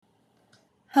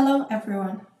Hello,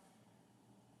 everyone.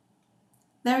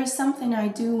 There is something I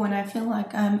do when I feel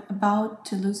like I'm about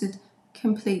to lose it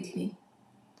completely.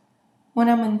 When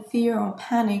I'm in fear or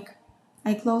panic,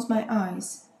 I close my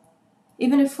eyes,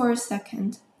 even if for a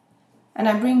second, and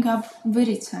I bring up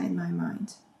Vidica in my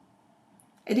mind.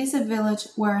 It is a village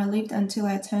where I lived until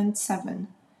I turned 7,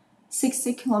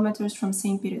 60 kilometers from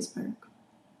St. Petersburg.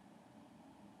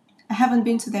 I haven't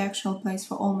been to the actual place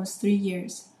for almost 3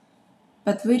 years,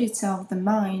 but Vidica of the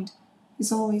mind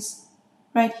is always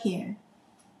right here.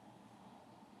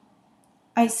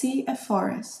 I see a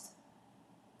forest.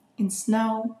 In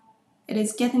snow, it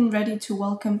is getting ready to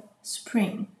welcome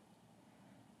spring.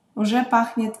 Уже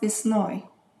пахнет весной.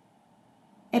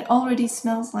 It already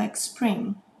smells like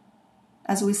spring,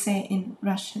 as we say in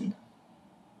Russian.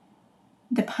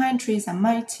 The pine trees are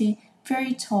mighty,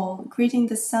 very tall, greeting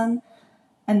the sun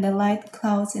and the light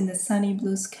clouds in the sunny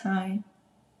blue sky.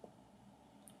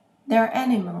 There are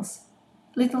animals,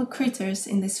 little critters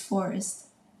in this forest.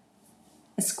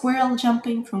 A squirrel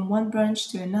jumping from one branch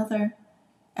to another,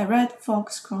 a red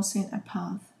fox crossing a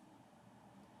path.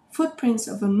 Footprints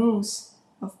of a moose,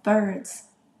 of birds.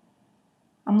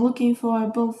 I'm looking for a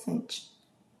bullfinch.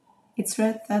 Its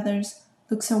red feathers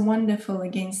look so wonderful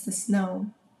against the snow.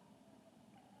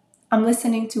 I'm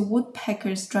listening to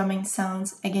woodpeckers' drumming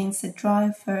sounds against a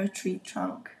dry fir tree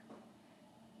trunk.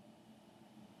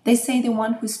 They say the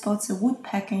one who spots a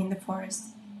woodpecker in the forest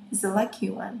is the lucky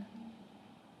one.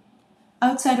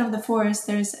 Outside of the forest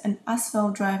there is an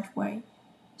asphalt driveway,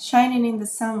 shining in the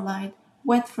sunlight,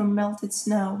 wet from melted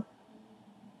snow.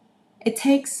 It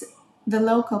takes the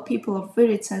local people of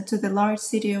Vidica to the large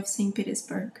city of St.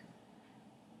 Petersburg.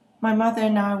 My mother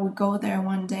and I would go there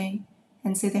one day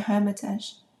and see the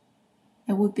Hermitage.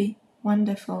 It would be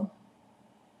wonderful.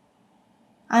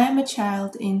 I am a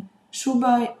child in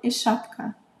shuba и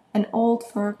шапка, an old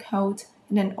fur coat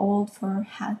and an old fur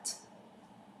hat.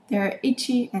 They are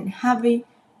itchy and heavy,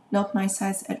 not my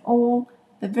size at all,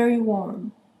 but very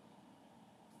warm.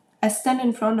 I stand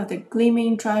in front of the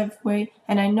gleaming driveway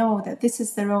and I know that this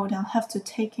is the road I'll have to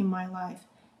take in my life,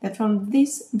 that from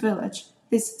this village,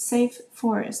 this safe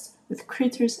forest with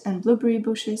critters and blueberry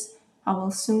bushes, I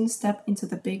will soon step into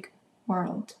the big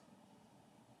world.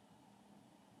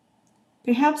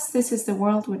 Perhaps this is the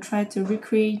world we try to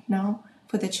recreate now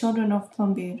for the children of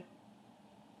Plombir,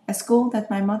 a school that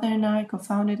my mother and I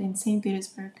co-founded in St.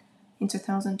 Petersburg in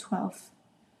 2012.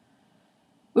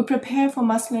 We prepare for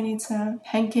Maslenitsa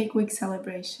Pancake Week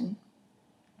celebration.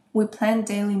 We plan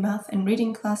daily math and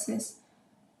reading classes,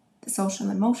 the social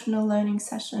emotional learning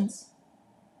sessions.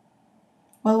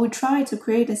 While we try to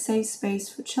create a safe space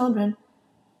for children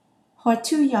who are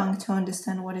too young to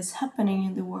understand what is happening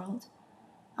in the world,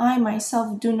 I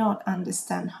myself do not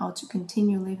understand how to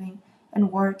continue living and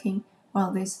working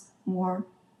while this war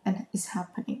is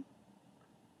happening.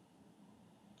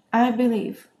 I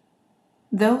believe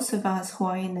those of us who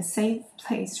are in a safe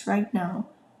place right now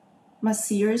must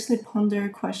seriously ponder a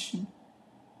question.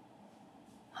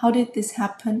 How did this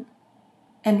happen,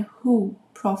 and who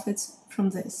profits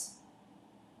from this?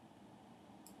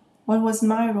 What was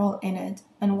my role in it,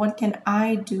 and what can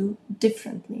I do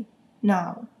differently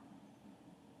now?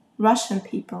 Russian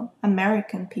people,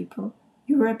 American people,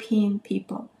 European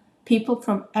people, people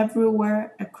from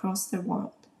everywhere across the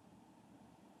world.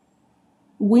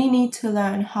 We need to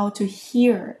learn how to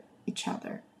hear each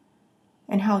other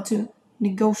and how to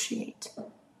negotiate.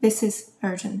 This is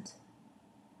urgent.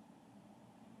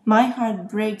 My heart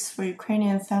breaks for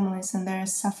Ukrainian families and their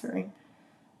suffering.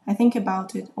 I think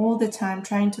about it all the time,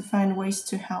 trying to find ways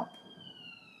to help.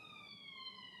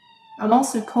 I'm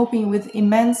also coping with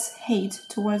immense hate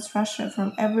towards Russia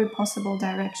from every possible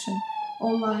direction,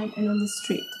 online and on the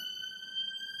street.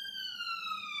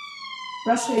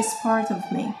 Russia is part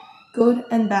of me, good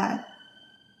and bad.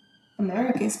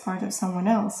 America is part of someone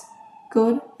else,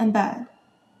 good and bad.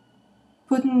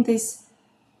 Putting this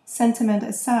sentiment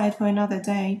aside for another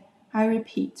day, I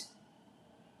repeat.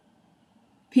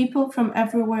 People from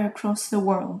everywhere across the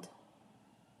world,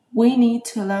 we need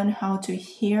to learn how to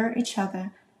hear each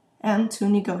other and to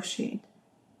negotiate.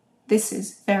 This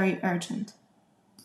is very urgent.